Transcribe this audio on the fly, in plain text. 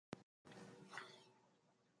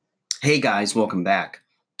Hey guys, welcome back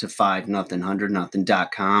to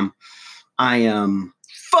 5nothing100nothing.com. I am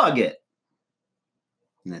Fugit,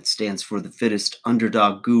 and that stands for the fittest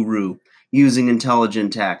underdog guru using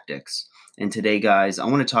intelligent tactics. And today, guys, I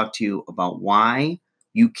want to talk to you about why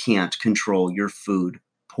you can't control your food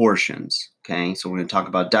portions. Okay, so we're going to talk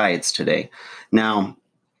about diets today. Now,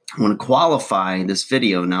 I want to qualify this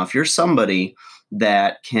video. Now, if you're somebody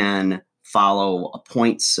that can follow a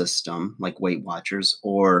point system like Weight Watchers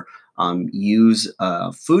or use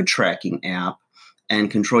a food tracking app and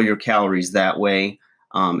control your calories that way,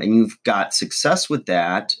 and you've got success with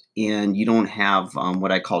that, and you don't have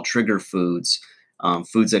what I call trigger foods,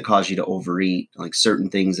 foods that cause you to overeat, like certain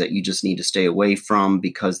things that you just need to stay away from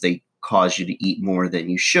because they cause you to eat more than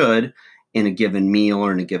you should in a given meal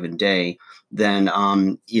or in a given day, then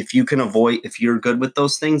if you're good with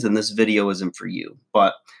those things, then this video isn't for you.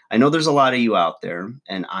 But I know there's a lot of you out there,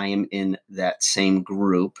 and I am in that same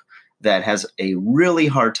group that has a really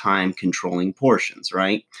hard time controlling portions,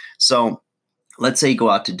 right? So let's say you go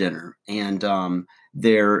out to dinner and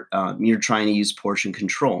you're trying to use portion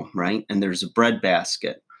control, right? And there's a bread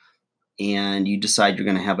basket, and you decide you're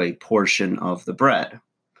going to have a portion of the bread,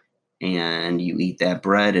 and you eat that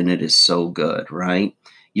bread, and it is so good, right?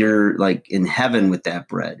 You're like in heaven with that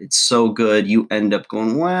bread. It's so good. You end up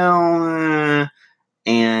going,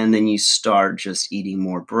 and then you start just eating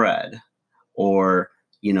more bread. Or,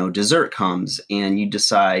 dessert comes and you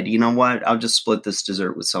decide, you know what, I'll just split this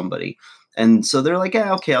dessert with somebody. And so they're like,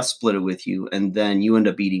 yeah, okay, I'll split it with you. And then you end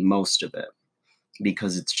up eating most of it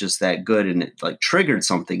because it's just that good and it like triggered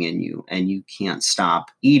something in you and you can't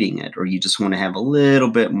stop eating it, or you just want to have a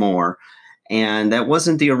little bit more. And that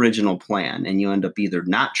wasn't the original plan. And you end up either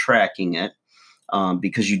not tracking it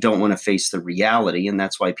because you don't want to face the reality. And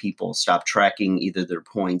that's why people stop tracking either their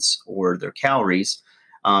points or their calories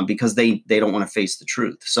because they don't want to face the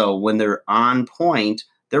truth. So when they're on point,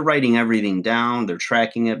 they're writing everything down, they're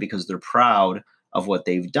tracking it because they're proud of what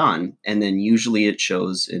they've done. And then usually it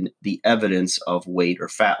shows in the evidence of weight or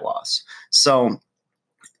fat loss. So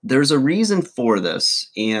there's a reason for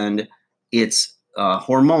this, and it's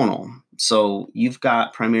hormonal. So you've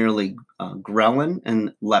got primarily ghrelin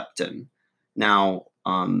and leptin. Now,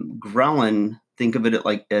 ghrelin, think of it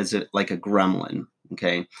like a gremlin.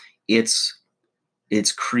 Okay, it's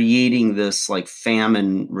creating this like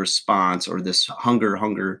famine response, or this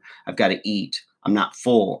hunger. I've got to eat. I'm not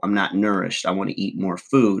full. I'm not nourished. I want to eat more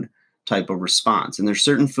food type of response. And there's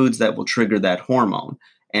certain foods that will trigger that hormone,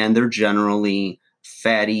 and they're generally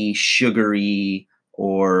fatty, sugary,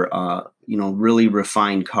 or really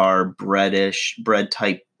refined carb, bread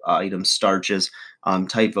type items, starches,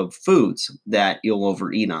 type of foods that you'll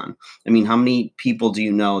overeat on. I mean, how many people do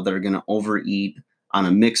you know that are going to overeat on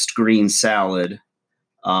a mixed green salad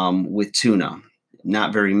with tuna?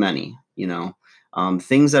 Not very many.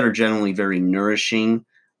 Things that are generally very nourishing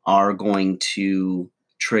are going to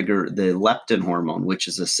trigger the leptin hormone, which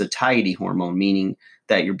is a satiety hormone, meaning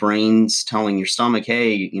that your brain's telling your stomach,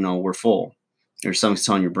 hey, we're full. Your stomach's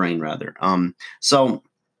telling your brain, rather. So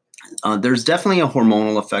there's definitely a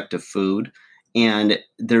hormonal effect of food, and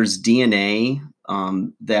there's DNA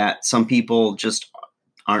that some people just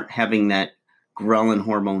aren't having that ghrelin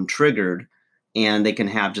hormone triggered, and they can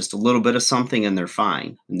have just a little bit of something and they're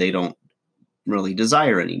fine, and they don't really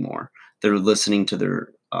desire anymore. They're listening to their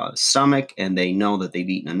stomach, and they know that they've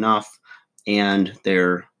eaten enough, and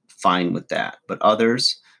they're fine with that. But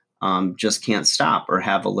others just can't stop, or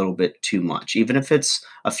have a little bit too much, even if it's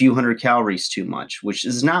a few hundred calories too much, which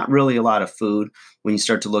is not really a lot of food. When you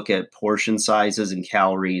start to look at portion sizes and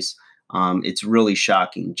calories, it's really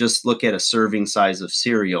shocking. Just look at a serving size of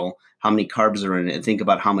cereal, how many carbs are in it, and think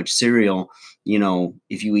about how much cereal,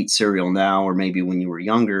 if you eat cereal now, or maybe when you were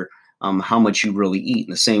younger, how much you really eat.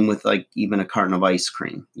 And the same with like even a carton of ice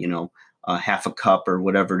cream, half a cup or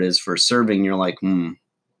whatever it is for a serving. You're like,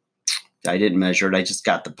 I didn't measure it. I just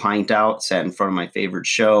got the pint out, sat in front of my favorite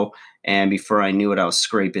show, and before I knew it, I was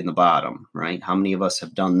scraping the bottom, right? How many of us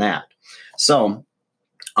have done that? So,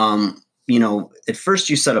 at first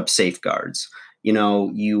you set up safeguards.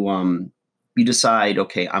 You decide,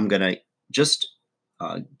 okay, I'm going to just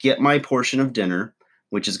get my portion of dinner,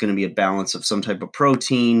 which is going to be a balance of some type of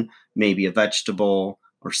protein, maybe a vegetable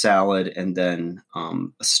or salad, and then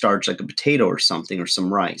a starch like a potato or something, or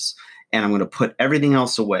some rice. And I'm going to put everything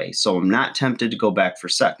else away, so I'm not tempted to go back for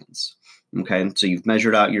seconds. Okay, so you've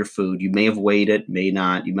measured out your food. You may have weighed it, may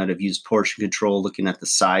not. You might have used portion control, looking at the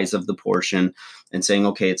size of the portion and saying,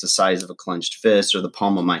 okay, it's the size of a clenched fist or the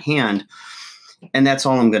palm of my hand, and that's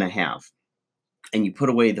all I'm going to have. And you put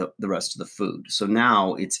away the rest of the food. So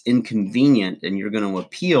now it's inconvenient, and you're going to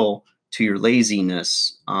appeal to your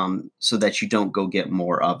laziness, so that you don't go get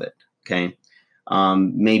more of it. Okay.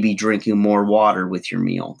 Maybe drinking more water with your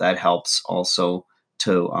meal. That helps also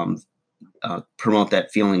to promote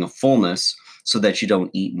that feeling of fullness so that you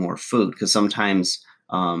don't eat more food. Because sometimes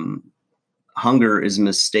hunger is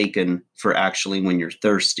mistaken for actually when you're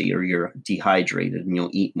thirsty or you're dehydrated, and you'll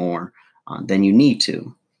eat more than you need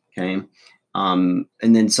to. Okay. And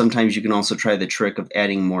then sometimes you can also try the trick of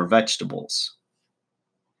adding more vegetables.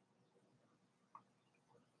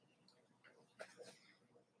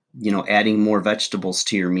 Adding more vegetables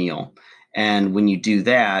to your meal. And when you do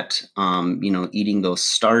that, eating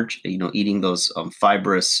those eating those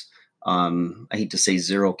fibrous, I hate to say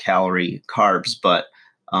 0 calorie carbs, but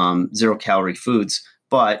 0 calorie foods.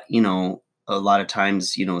 But, a lot of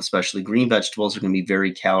times, especially green vegetables are going to be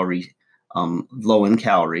very low in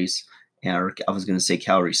calories. Or I was going to say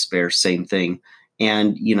calorie spare, same thing.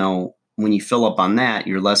 And, when you fill up on that,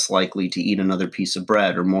 you're less likely to eat another piece of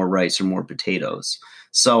bread or more rice or more potatoes.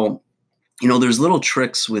 So, there's little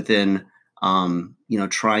tricks within,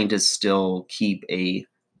 trying to still keep a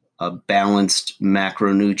balanced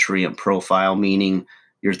macronutrient profile, meaning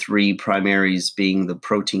your three primaries being the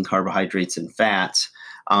protein, carbohydrates, and fats.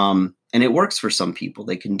 And it works for some people.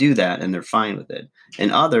 They can do that and they're fine with it.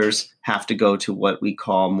 And others have to go to what we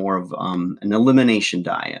call more of an elimination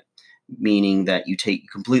diet, meaning that you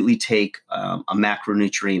completely take a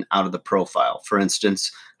macronutrient out of the profile. For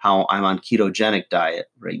instance, how I'm on ketogenic diet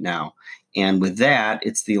right now. And with that,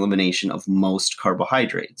 it's the elimination of most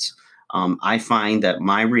carbohydrates. I find that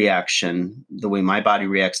my reaction, the way my body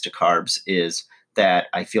reacts to carbs, is that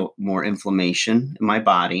I feel more inflammation in my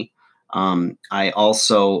body. I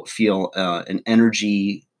also feel an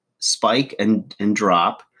energy spike and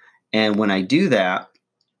drop. And when I do that,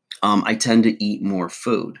 I tend to eat more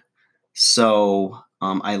food. So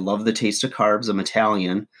I love the taste of carbs. I'm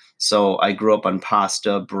Italian. So I grew up on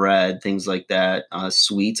pasta, bread, things like that,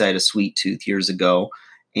 sweets. I had a sweet tooth years ago.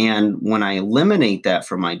 And when I eliminate that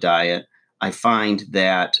from my diet, I find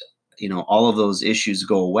that, all of those issues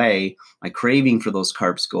go away. My craving for those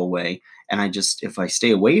carbs go away. And if I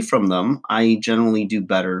stay away from them, I generally do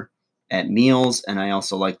better at meals. And I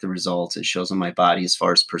also like the results it shows on my body as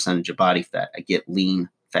far as percentage of body fat. I get lean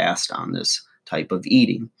fast on this type of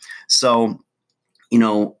eating. So,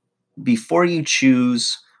 before you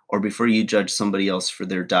choose or before you judge somebody else for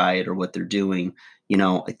their diet or what they're doing,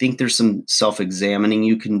 I think there's some self-examining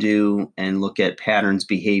you can do and look at patterns,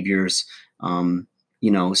 behaviors,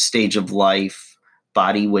 stage of life,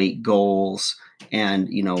 body weight goals, and,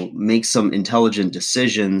 make some intelligent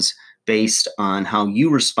decisions based on how you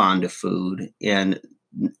respond to food and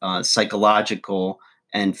psychological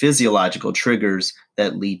and physiological triggers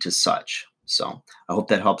that lead to such. So I hope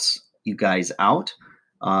that helps you guys out.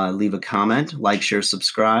 Leave a comment, like, share,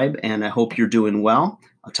 subscribe, and I hope you're doing well.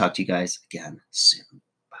 I'll talk to you guys again soon.